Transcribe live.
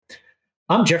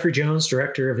I'm Jeffrey Jones,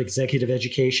 Director of Executive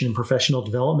Education and Professional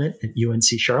Development at UNC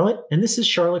Charlotte, and this is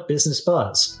Charlotte Business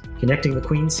Buzz, connecting the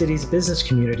Queen City's business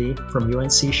community from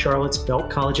UNC Charlotte's Belk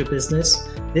College of Business.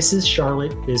 This is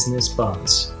Charlotte Business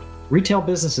Buzz. Retail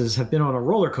businesses have been on a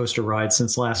roller coaster ride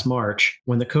since last March,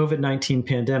 when the COVID-19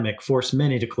 pandemic forced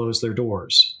many to close their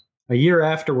doors. A year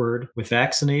afterward, with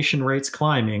vaccination rates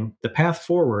climbing, the path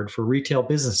forward for retail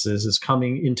businesses is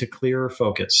coming into clearer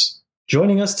focus.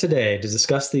 Joining us today to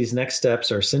discuss these next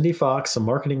steps are Cindy Fox, a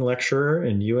marketing lecturer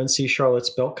in UNC Charlotte's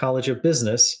Belk College of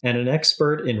Business and an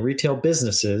expert in retail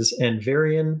businesses, and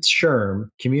Varian Sherm,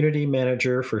 community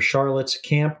manager for Charlotte's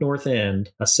Camp North End,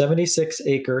 a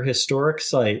 76-acre historic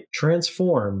site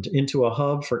transformed into a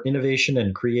hub for innovation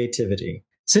and creativity.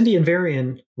 Cindy and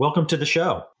Varian, welcome to the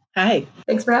show. Hi.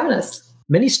 Thanks for having us.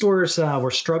 Many stores were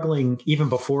struggling even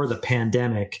before the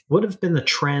pandemic. What have been the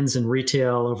trends in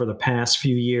retail over the past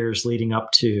few years leading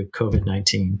up to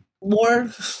COVID-19? More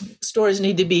stores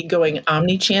need to be going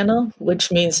omni-channel,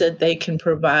 which means that they can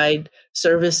provide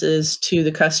services to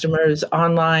the customers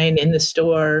online, in the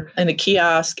store, in a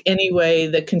kiosk, any way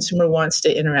the consumer wants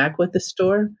to interact with the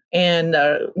store. And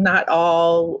not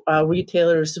all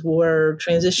retailers were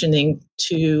transitioning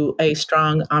to a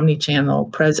strong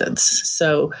omni-channel presence.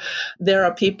 So there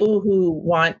are people who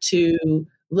want to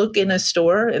look in a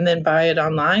store and then buy it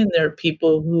online. There are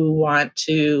people who want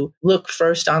to look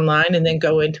first online and then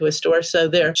go into a store. So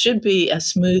there should be a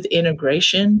smooth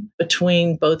integration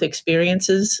between both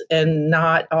experiences, and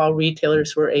not all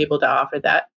retailers were able to offer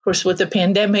that. Of course, with the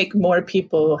pandemic, more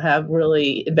people have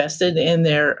really invested in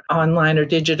their online or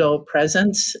digital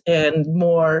presence, and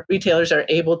more retailers are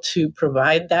able to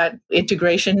provide that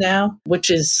integration now, which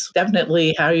is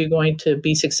definitely how you're going to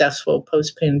be successful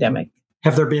post-pandemic.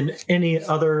 Have there been any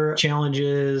other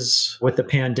challenges with the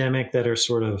pandemic that are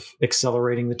sort of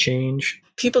accelerating the change?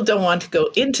 People don't want to go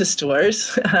into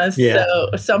stores, so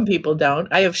some people don't.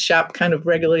 I have shopped kind of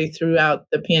regularly throughout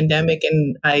the pandemic,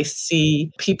 and I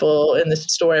see people in the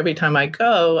store every time I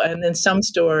go. And then some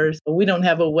stores, we don't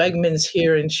have a Wegmans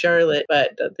here in Charlotte,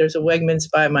 but there's a Wegmans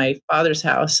by my father's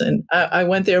house. And I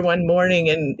went there one morning,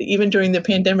 and even during the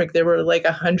pandemic, there were like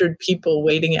 100 people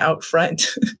waiting out front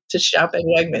to shop at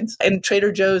Wegmans. And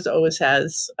Trader Joe's always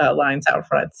has lines out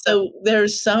front. So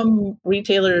there's some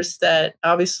retailers that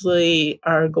obviously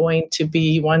are going to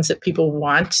be ones that people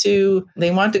want to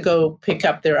go pick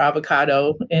up their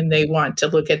avocado and they want to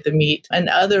look at the meat. And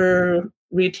other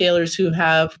retailers who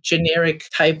have generic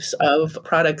types of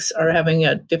products are having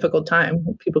a difficult time.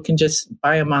 People can just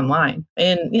buy them online.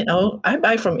 And, I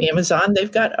buy from Amazon. They've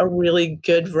got a really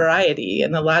good variety.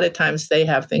 And a lot of times they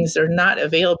have things that are not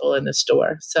available in the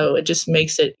store. So it just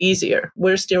makes it easier.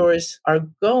 Where stores are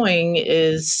going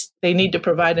is they need to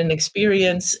provide an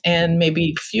experience and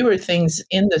maybe fewer things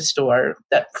in the store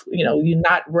that, you're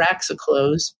not racks of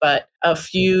clothes, but a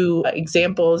few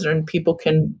examples, and people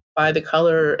can buy the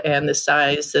color and the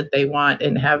size that they want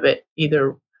and have it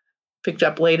either picked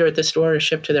up later at the store or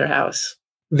shipped to their house.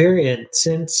 Varian,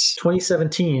 since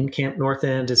 2017, Camp North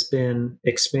End has been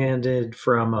expanded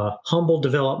from a humble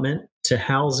development to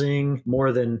housing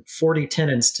more than 40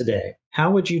 tenants today. How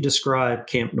would you describe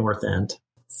Camp North End?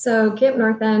 So Camp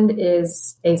North End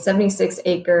is a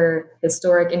 76-acre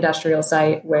historic industrial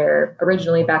site where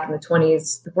originally back in the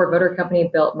 20s, the Ford Motor Company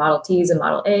built Model Ts and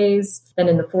Model As. Then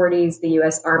in the 40s, the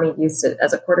U.S. Army used it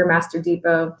as a quartermaster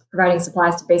depot, providing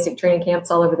supplies to basic training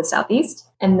camps all over the Southeast.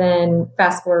 And then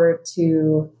fast forward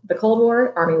to the Cold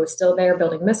War, Army was still there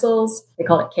building missiles. They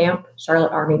called it Camp,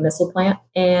 Charlotte Army Missile Plant.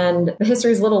 And the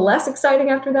history is a little less exciting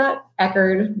after that.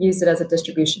 Eckerd used it as a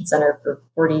distribution center for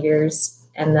 40 years.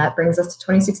 And that brings us to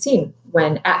 2016,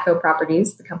 when Atco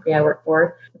Properties, the company I work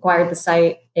for, acquired the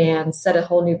site and set a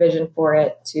whole new vision for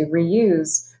it to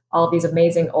reuse all of these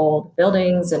amazing old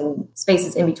buildings and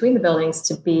spaces in between the buildings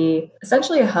to be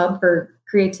essentially a hub for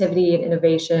creativity and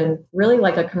innovation, really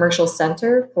like a commercial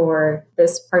center for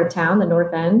this part of town, the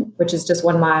North End, which is just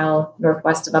 1 mile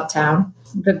northwest of Uptown.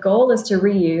 The goal is to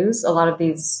reuse a lot of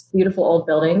these beautiful old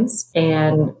buildings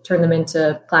and turn them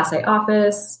into Class A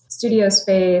office, studio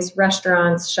space,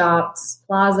 restaurants, shops,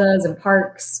 plazas, and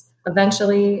parks,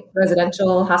 eventually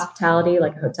residential hospitality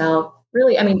like a hotel.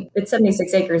 Really, it's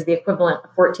 76 acres, the equivalent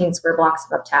of 14 square blocks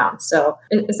of Uptown. So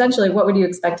essentially, what would you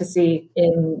expect to see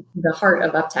in the heart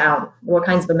of Uptown? What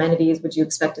kinds of amenities would you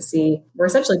expect to see? We're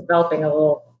essentially developing a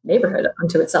little neighborhood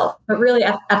unto itself. But really,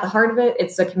 at the heart of it,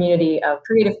 it's a community of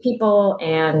creative people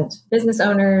and business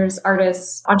owners,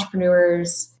 artists,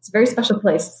 entrepreneurs. It's a very special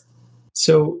place.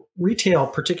 So retail,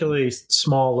 particularly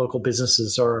small local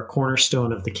businesses, are a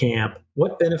cornerstone of the camp.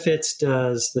 What benefits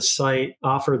does the site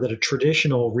offer that a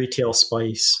traditional retail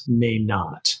space may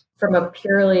not? from a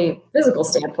purely physical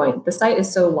standpoint, the site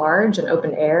is so large and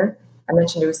open air. I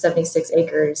mentioned it was 76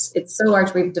 acres. It's so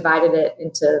large, we've divided it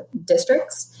into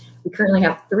districts. We currently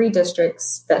have 3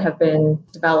 districts that have been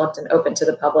developed and open to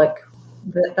the public.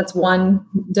 That's one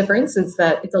difference, is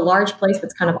that it's a large place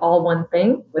that's kind of all one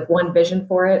thing with one vision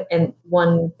for it and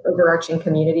one overarching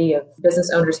community of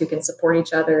business owners who can support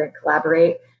each other and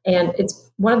collaborate. And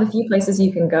it's one of the few places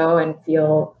you can go and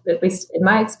feel, at least in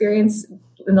my experience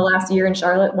in the last year in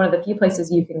Charlotte, one of the few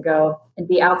places you can go and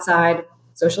be outside,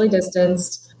 socially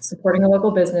distanced, supporting a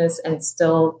local business and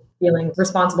still feeling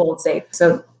responsible and safe.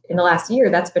 So in the last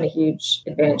year, that's been a huge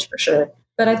advantage for sure.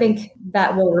 But I think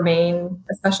that will remain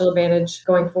a special advantage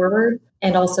going forward.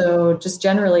 And also just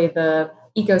generally the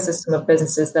ecosystem of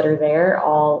businesses that are there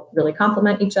all really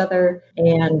complement each other.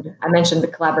 And I mentioned the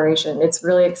collaboration. It's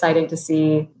really exciting to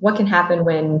see what can happen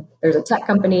when there's a tech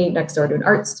company next door to an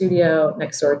art studio,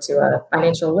 next door to a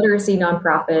financial literacy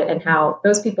nonprofit, and how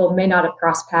those people may not have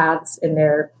crossed paths in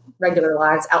their regular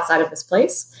lives outside of this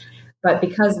place. But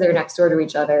because they're next door to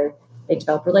each other, they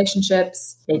develop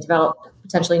relationships, they develop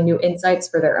potentially new insights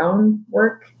for their own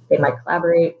work, they might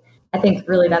collaborate. I think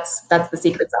really that's the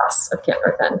secret sauce of Camp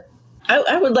North End.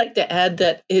 I would like to add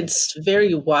that it's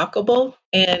very walkable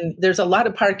and there's a lot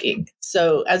of parking.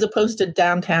 So as opposed to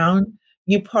downtown,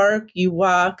 you park, you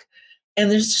walk,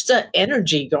 and there's just an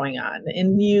energy going on.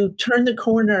 And you turn the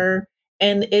corner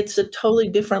and it's a totally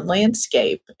different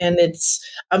landscape. And it's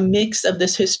a mix of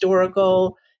this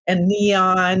historical and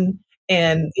neon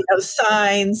and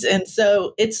signs. And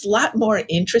so it's a lot more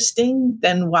interesting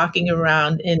than walking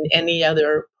around in any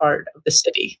other part of the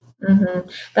city. Mm-hmm.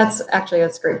 That's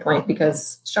a great point,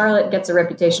 because Charlotte gets a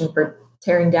reputation for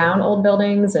tearing down old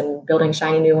buildings and building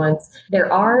shiny new ones.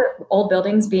 There are old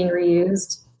buildings being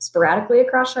reused sporadically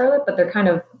across Charlotte, but they're kind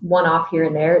of one-off here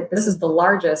and there. This is the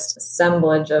largest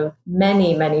assemblage of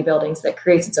many, many buildings that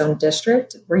creates its own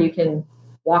district where you can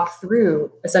walk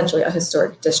through essentially a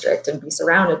historic district and be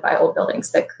surrounded by old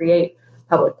buildings that create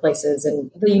public places.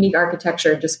 And the unique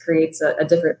architecture just creates a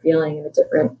different feeling and a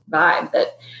different vibe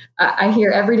that I hear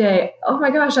every day. Oh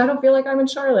my gosh, I don't feel like I'm in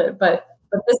Charlotte, but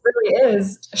this really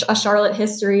is a Charlotte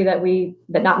history that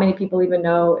not many people even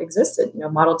know existed.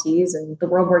 Model Ts and the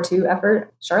World War II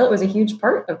effort. Charlotte was a huge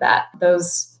part of that,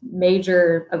 those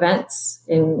major events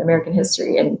in American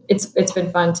history. And it's been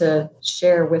fun to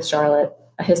share with Charlotte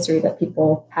a history that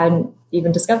people hadn't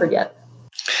even discovered yet.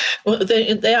 Well,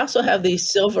 they also have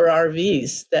these silver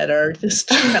RVs that are just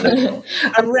kind of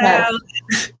around.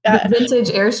 Vintage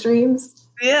Airstreams.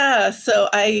 Yeah, so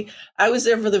I was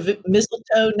there for the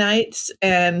mistletoe nights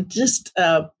and just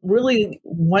really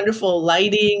wonderful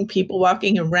lighting, people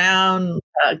walking around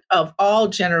of all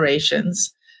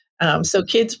generations. So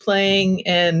kids playing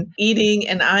and eating,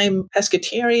 and I'm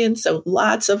pescatarian, so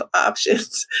lots of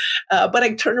options. But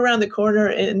I turn around the corner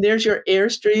and there's your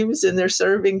Airstreams and they're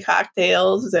serving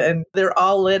cocktails and they're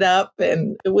all lit up.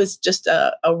 And it was just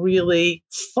a really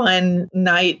fun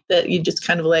night that you just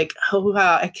kind of like, oh,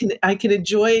 wow, I can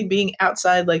enjoy being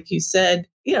outside, like you said.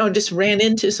 Just ran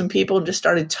into some people and just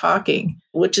started talking,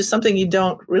 which is something you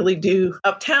don't really do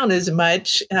uptown as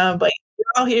much. But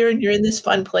you're all here and you're in this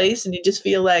fun place and you just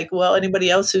feel like, well,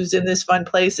 anybody else who's in this fun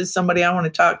place is somebody I want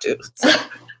to talk to. So.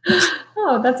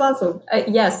 Oh, that's awesome.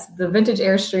 Yes, the vintage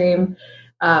Airstream.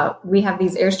 We have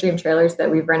these Airstream trailers that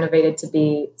we've renovated to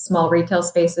be small retail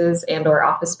spaces and or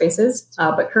office spaces.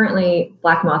 But currently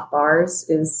Black Moth Bars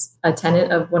is a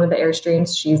tenant of one of the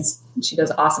Airstreams. She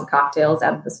does awesome cocktails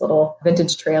out of this little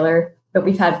vintage trailer. But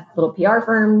we've had little PR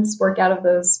firms work out of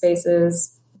those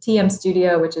spaces. TM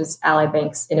Studio, which is Ally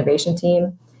Bank's innovation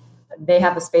team, they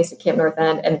have a space at Camp North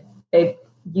End, and they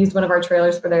used one of our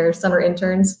trailers for their summer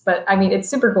interns. But I mean, it's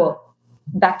super cool.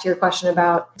 Back to your question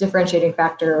about differentiating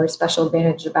factor or special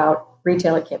advantage about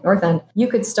retail at Camp North End, you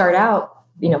could start out,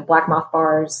 Black Moth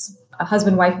Bars, a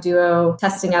husband-wife duo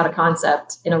testing out a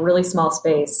concept in a really small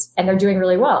space, and they're doing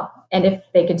really well. And if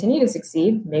they continue to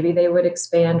succeed, maybe they would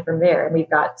expand from there. And we've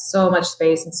got so much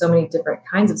space and so many different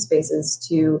kinds of spaces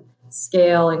to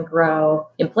scale and grow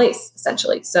in place,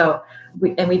 essentially. So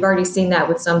we've already seen that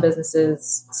with some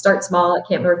businesses start small at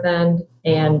Camp North End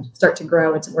and start to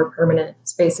grow into more permanent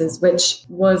spaces, which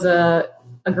was a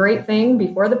great thing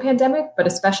before the pandemic, but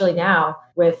especially now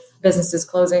with businesses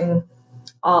closing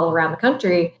all around the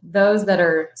country, those that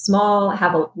are small,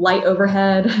 have a light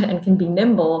overhead and can be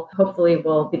nimble, hopefully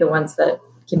will be the ones that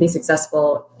can be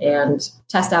successful and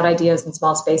test out ideas in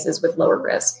small spaces with lower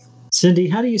risk. Cindy,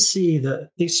 how do you see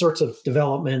these sorts of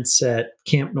developments at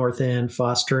Camp North End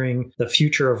fostering the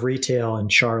future of retail in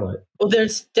Charlotte? Well,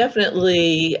 there's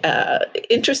definitely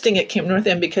interesting at Camp North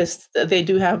End because they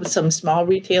do have some small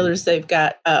retailers. They've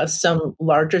got some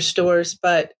larger stores,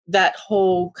 but that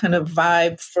whole kind of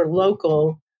vibe for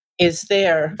local is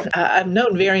there. I've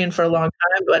known Varian for a long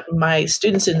time, but my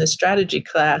students in the strategy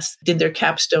class did their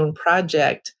capstone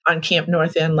project on Camp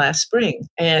North End last spring.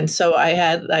 And so I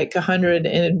had like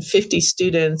 150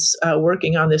 students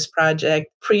working on this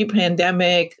project.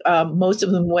 Pre-pandemic, most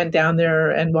of them went down there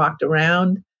and walked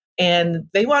around. And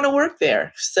they want to work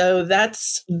there. So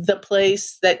that's the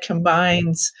place that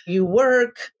combines you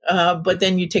work, but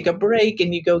then you take a break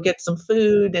and you go get some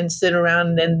food and sit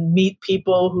around and meet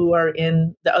people who are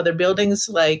in the other buildings,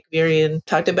 like Varian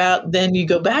talked about. Then you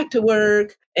go back to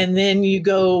work and then you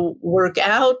go work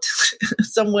out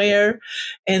somewhere.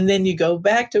 And then you go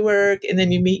back to work and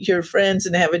then you meet your friends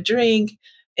and have a drink.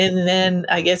 And then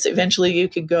I guess eventually you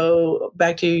could go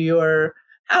back to your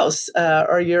house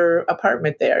or your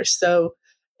apartment there. So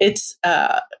it's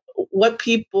what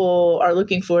people are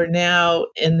looking for now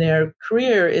in their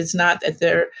career is not that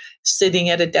they're sitting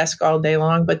at a desk all day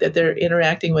long, but that they're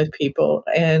interacting with people.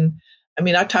 And I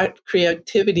mean, I've taught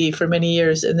creativity for many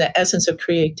years, and the essence of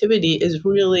creativity is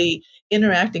really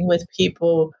interacting with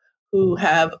people who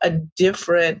have a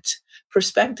different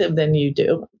perspective than you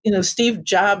do. You know, Steve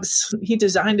Jobs, he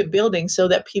designed a building so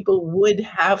that people would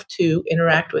have to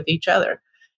interact with each other.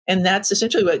 And that's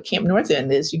essentially what Camp North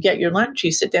End is. You get your lunch,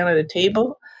 you sit down at a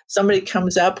table, somebody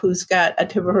comes up who's got a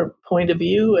different point of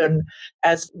view. And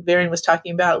as Varian was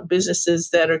talking about, businesses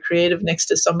that are creative next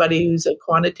to somebody who's a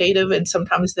quantitative, and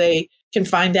sometimes they can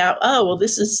find out, oh, well,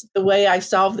 this is the way I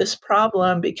solve this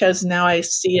problem because now I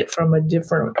see it from a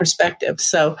different perspective.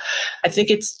 So I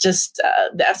think it's just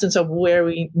the essence of where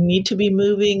we need to be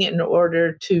moving in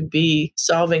order to be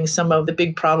solving some of the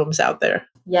big problems out there.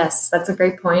 Yes, that's a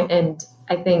great point. And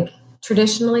I think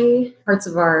traditionally parts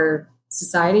of our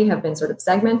society have been sort of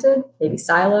segmented, maybe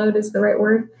siloed is the right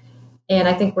word. And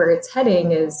I think where it's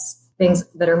heading is things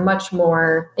that are much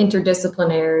more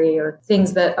interdisciplinary or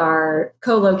things that are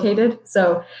co-located.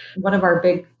 So one of our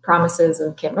big promises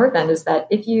of Camp North End is that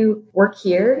if you work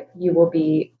here, you will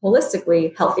be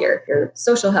holistically healthier, your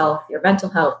social health, your mental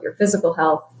health, your physical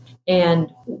health.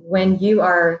 And when you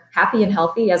are happy and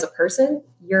healthy as a person,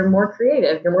 you're more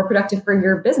creative, you're more productive for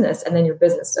your business, and then your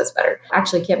business does better.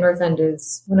 Actually, Camp North End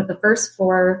is one of the first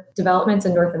 4 developments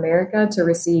in North America to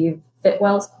receive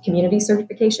Fitwell's community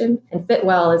certification. And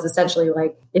Fitwell is essentially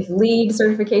like, if LEED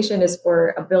certification is for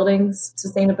a building's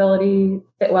sustainability,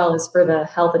 Fitwell is for the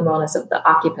health and wellness of the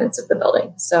occupants of the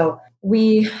building. So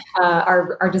we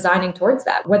are designing towards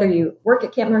that. Whether you work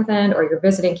at Camp North End or you're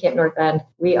visiting Camp North End,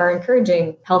 we are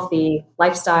encouraging healthy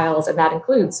lifestyles, and that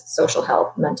includes social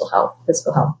health, mental health,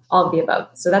 physical health, all of the above.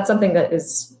 So that's something that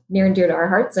is near and dear to our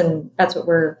hearts, and that's what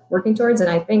we're working towards. And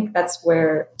I think that's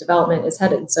where development is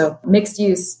headed. So mixed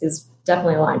use is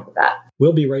definitely aligned with that.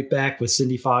 We'll be right back with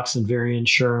Cindy Fox and Varian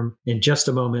Sherm in just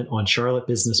a moment on Charlotte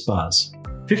Business Buzz.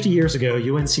 50 years ago,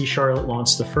 UNC Charlotte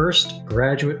launched the first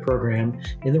graduate program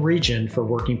in the region for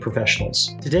working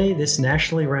professionals. Today, this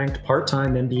nationally ranked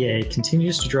part-time MBA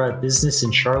continues to drive business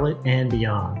in Charlotte and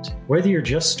beyond. Whether you're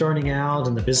just starting out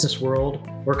in the business world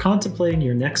or contemplating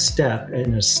your next step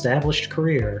in an established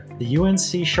career, the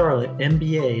UNC Charlotte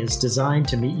MBA is designed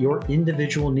to meet your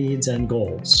individual needs and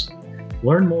goals.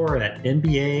 Learn more at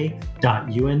mba.uncc.edu.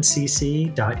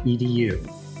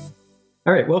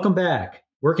 All right, welcome back.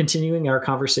 We're continuing our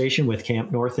conversation with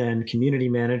Camp North End Community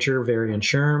Manager Varian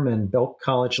Sherm and Belk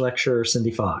College lecturer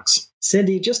Cindy Fox.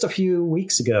 Cindy, just a few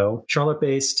weeks ago,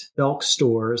 Charlotte-based Belk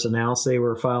stores announced they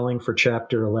were filing for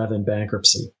Chapter 11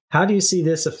 bankruptcy. How do you see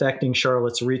this affecting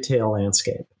Charlotte's retail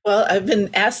landscape? Well, I've been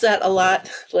asked that a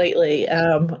lot lately.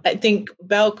 I think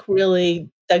Belk really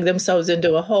dug themselves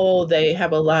into a hole. They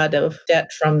have a lot of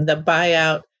debt from the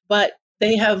buyout, but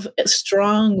they have a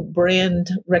strong brand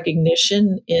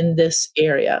recognition in this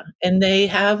area, and they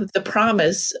have the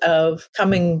promise of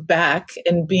coming back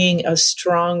and being a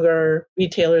stronger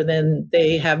retailer than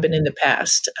they have been in the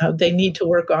past. They need to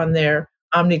work on their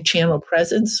omni-channel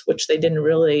presence, which they didn't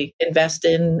really invest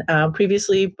in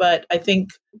previously. But I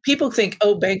think people think,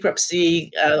 oh,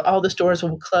 bankruptcy, all the stores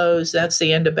will close. That's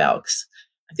the end of Belk's.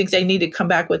 I think they need to come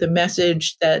back with a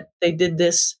message that they did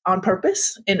this on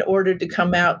purpose in order to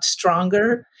come out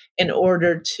stronger, in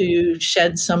order to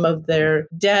shed some of their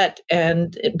debt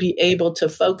and be able to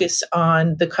focus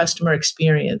on the customer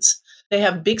experience. They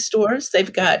have big stores.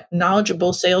 They've got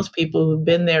knowledgeable salespeople who've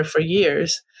been there for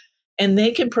years. and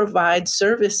they can provide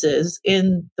services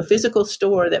in the physical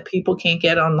store that people can't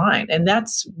get online. And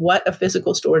that's what a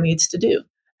physical store needs to do.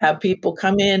 Have people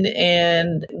come in,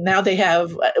 and now they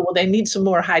have, they need some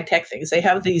more high tech things. They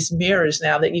have these mirrors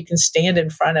now that you can stand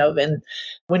in front of. And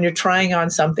when you're trying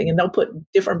on something, and they'll put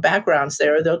different backgrounds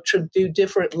there, or they'll do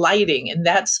different lighting, and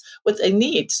that's what they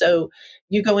need. So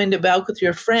you go into Belk with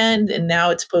your friend, and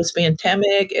now it's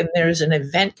post-pandemic, and there's an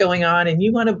event going on, and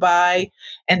you want to buy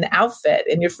an outfit,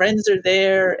 and your friends are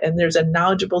there, and there's a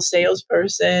knowledgeable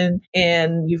salesperson,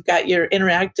 and you've got your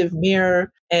interactive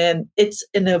mirror, and it's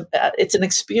an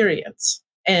experience.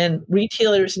 And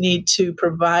retailers need to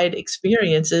provide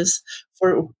experiences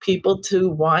for people to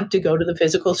want to go to the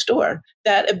physical store.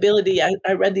 That ability,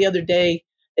 I read the other day,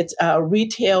 it's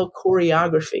retail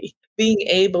choreography. Being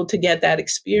able to get that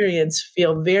experience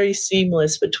feel very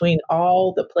seamless between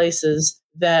all the places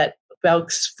that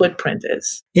Belk's footprint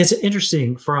is. It's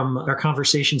interesting from our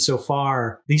conversation so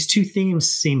far. These two themes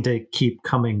seem to keep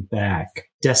coming back: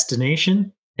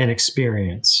 destination and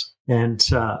experience. And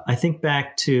I think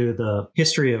back to the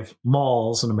history of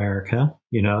malls in America,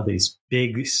 these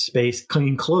big space,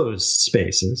 clean, closed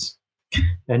spaces.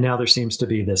 And now there seems to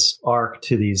be this arc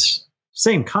to these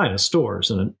same kind of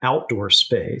stores in an outdoor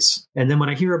space. And then when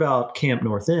I hear about Camp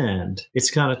North End,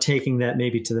 it's kind of taking that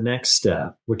maybe to the next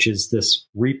step, which is this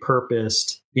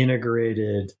repurposed,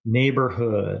 integrated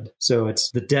neighborhood. So it's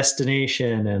the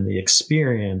destination, and the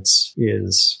experience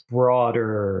is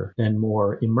broader and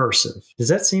more immersive. Does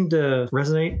that seem to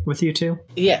resonate with you too?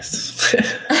 Yes.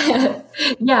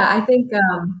 Yeah, I think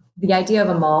the idea of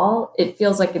a mall, it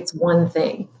feels like it's one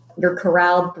thing. You're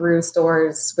corralled through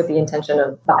stores with the intention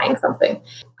of buying something.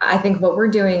 I think what we're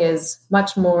doing is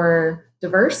much more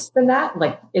diverse than that.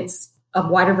 Like, it's a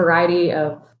wider variety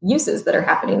of uses that are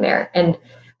happening there. And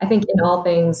I think in all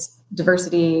things,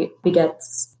 diversity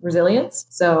begets resilience.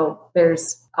 So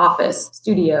there's office,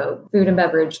 studio, food and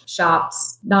beverage,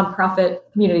 shops, nonprofit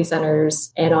community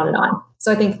centers, and on and on.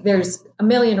 So I think there's a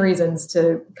million reasons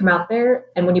to come out there.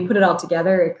 And when you put it all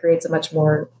together, it creates a much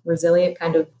more resilient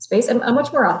kind of space, and a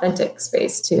much more authentic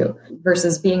space too,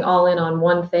 versus being all in on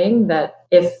one thing that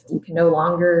if you can no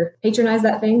longer patronize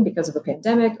that thing because of a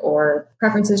pandemic or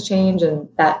preferences change and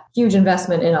that huge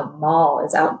investment in a mall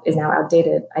is now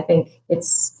outdated. I think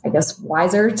it's,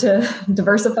 wiser to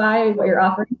diversify what you're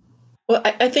offering. Well,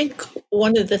 I think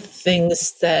one of the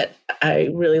things that I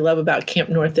really love about Camp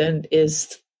North End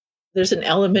is there's an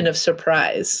element of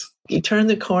surprise. You turn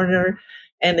the corner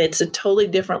and it's a totally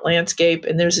different landscape,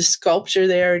 and there's a sculpture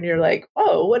there, and you're like,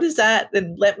 oh, what is that?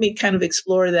 And let me kind of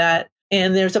explore that.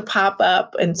 And there's a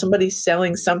pop-up, and somebody's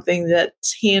selling something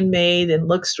that's handmade and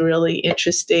looks really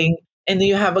interesting. And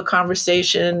you have a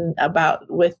conversation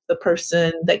with the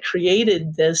person that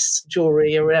created this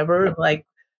jewelry or whatever, like,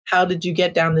 how did you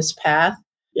get down this path?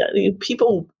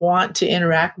 People want to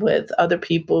interact with other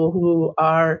people who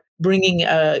are bringing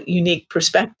a unique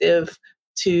perspective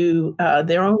to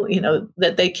their own,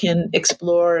 that they can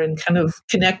explore and kind of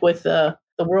connect with the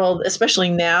world, especially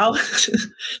now,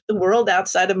 the world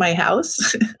outside of my house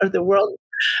or the world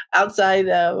outside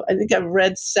of, I think I've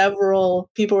read several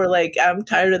people were like, I'm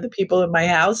tired of the people in my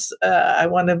house. I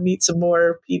want to meet some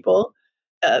more people.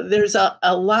 There's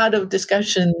a lot of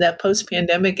discussion that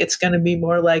post-pandemic, it's going to be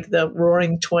more like the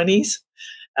roaring 20s,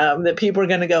 that people are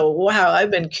going to go, wow,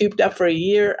 I've been cooped up for a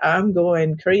year. I'm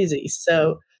going crazy.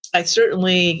 So I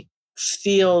certainly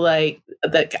feel like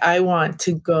that I want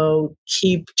to go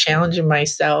keep challenging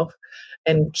myself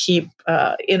and keep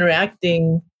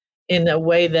interacting in a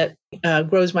way that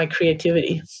grows my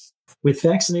creativity. With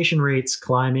vaccination rates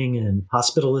climbing and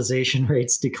hospitalization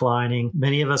rates declining,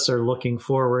 many of us are looking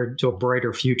forward to a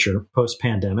brighter future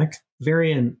post-pandemic.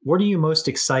 Varian, what are you most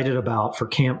excited about for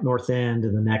Camp North End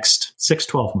in the next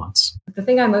 6-12 months? The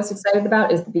thing I'm most excited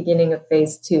about is the beginning of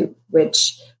phase 2,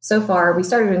 which so far we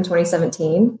started in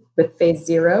 2017 with phase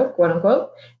 0, quote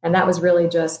unquote. And that was really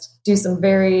just do some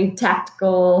very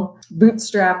tactical,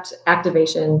 bootstrapped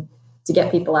activation to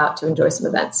get people out to enjoy some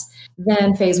events.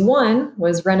 Then phase 1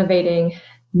 was renovating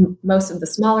most of the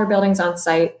smaller buildings on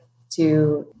site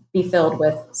to be filled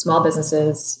with small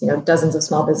businesses, dozens of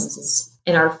small businesses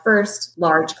in our first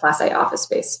large Class A office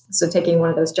space. So taking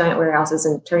one of those giant warehouses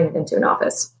and turning it into an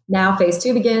office. Now phase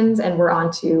 2 begins, and we're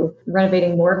on to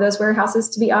renovating more of those warehouses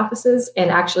to be offices and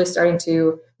actually starting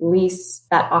to lease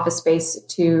that office space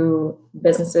to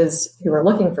businesses who are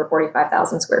looking for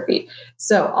 45,000 square feet.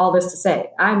 So all this to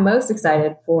say, I'm most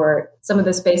excited for some of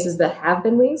the spaces that have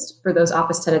been leased for those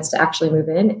office tenants to actually move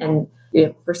in. And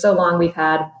for so long, we've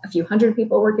had a few hundred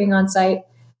people working on site.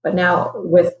 But now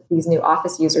with these new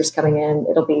office users coming in,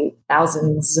 it'll be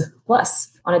thousands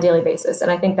plus on a daily basis. And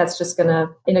I think that's just going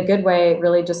to, in a good way,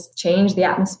 really just change the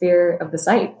atmosphere of the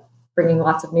site, bringing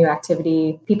lots of new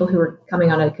activity, people who are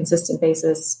coming on a consistent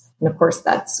basis. And of course,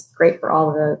 that's great for all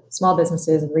of the small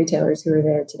businesses and retailers who are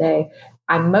there today.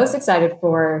 I'm most excited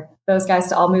for those guys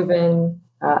to all move in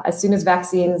as soon as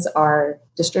vaccines are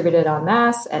distributed en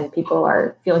masse and people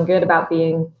are feeling good about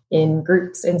being in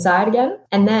groups inside again.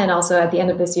 And then also at the end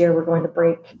of this year, we're going to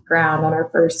break ground on our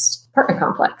first apartment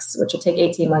complex, which will take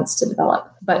 18 months to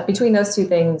develop. But between those two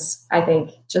things, I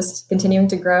think just continuing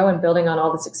to grow and building on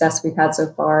all the success we've had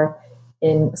so far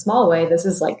in a small way, this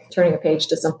is like turning a page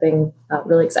to something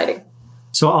really exciting.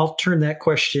 So I'll turn that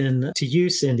question to you,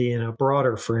 Cindy, in a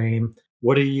broader frame.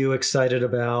 What are you excited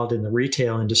about in the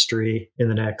retail industry in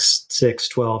the next 6,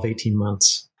 12, 18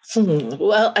 months?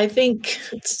 Well, I think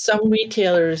some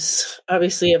retailers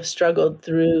obviously have struggled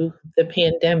through the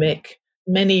pandemic.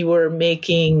 Many were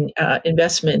making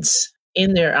investments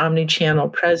in their omni-channel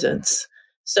presence.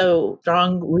 So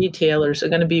strong retailers are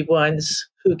going to be ones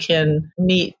who can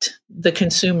meet the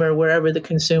consumer wherever the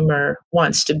consumer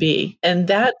wants to be. And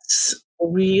that's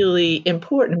really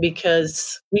important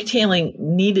because retailing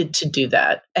needed to do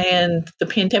that. And the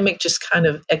pandemic just kind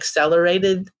of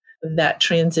accelerated that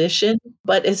transition.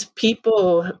 But as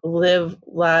people live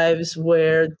lives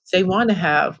where they want to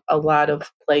have a lot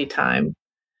of playtime,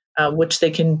 which they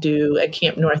can do at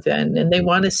Camp North End, and they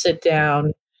want to sit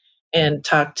down and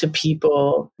talk to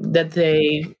people that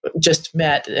they just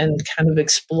met and kind of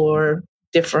explore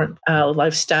different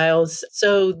lifestyles.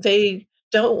 So they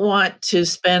don't want to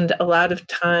spend a lot of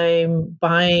time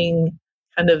buying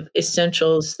kind of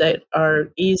essentials that are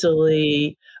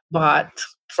easily bought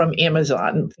from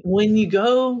Amazon. When you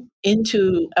go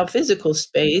into a physical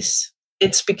space,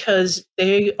 it's because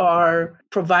they are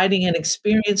providing an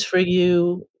experience for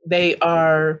you. They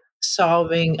are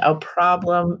solving a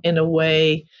problem in a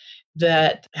way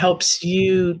that helps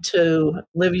you to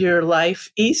live your life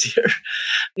easier.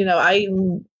 I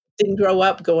didn't grow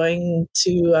up going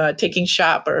to Taking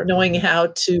Shop or knowing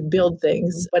how to build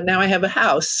things, but now I have a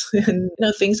house and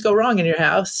things go wrong in your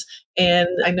house. And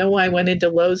I know I went into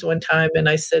Lowe's one time and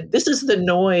I said, this is the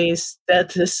noise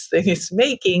that this thing is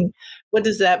making. What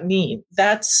does that mean?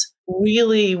 That's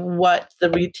really what the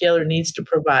retailer needs to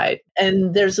provide.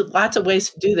 And there's lots of ways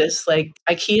to do this. Like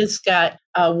IKEA's got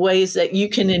ways that you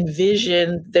can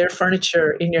envision their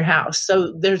furniture in your house.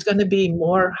 So there's going to be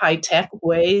more high-tech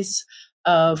ways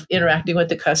of interacting with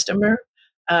the customer.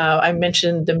 I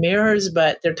mentioned the mirrors,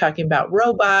 but they're talking about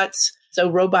robots. So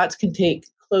robots can take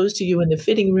clothes to you in the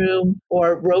fitting room,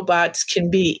 or robots can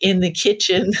be in the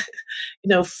kitchen,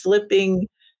 flipping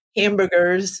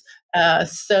hamburgers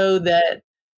so that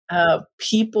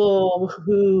people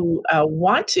who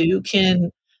want to can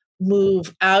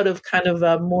move out of kind of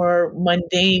a more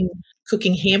mundane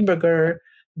cooking hamburger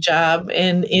job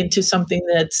and into something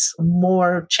that's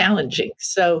more challenging.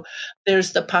 So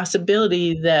there's the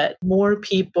possibility that more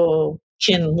people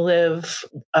can live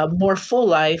a more full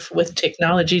life with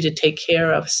technology to take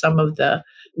care of some of the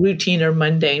routine or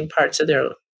mundane parts of their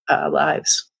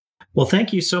lives. Well,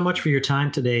 thank you so much for your time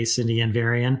today, Cindy and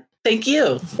Varian. Thank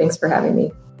you. Thanks for having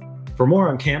me. For more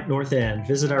on Camp North End,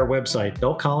 visit our website,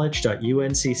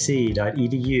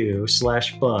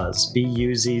 beltcollege.uncc.edu/buzz,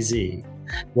 B-U-Z-Z.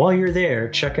 While you're there,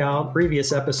 check out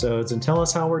previous episodes and tell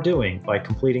us how we're doing by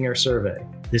completing our survey.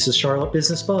 This is Charlotte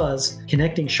Business Buzz,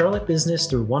 connecting Charlotte business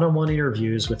through one-on-one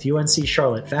interviews with UNC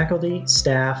Charlotte faculty,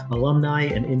 staff, alumni,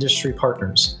 and industry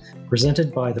partners.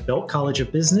 Presented by the Belk College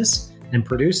of Business and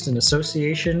produced in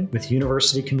association with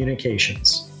University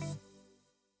Communications.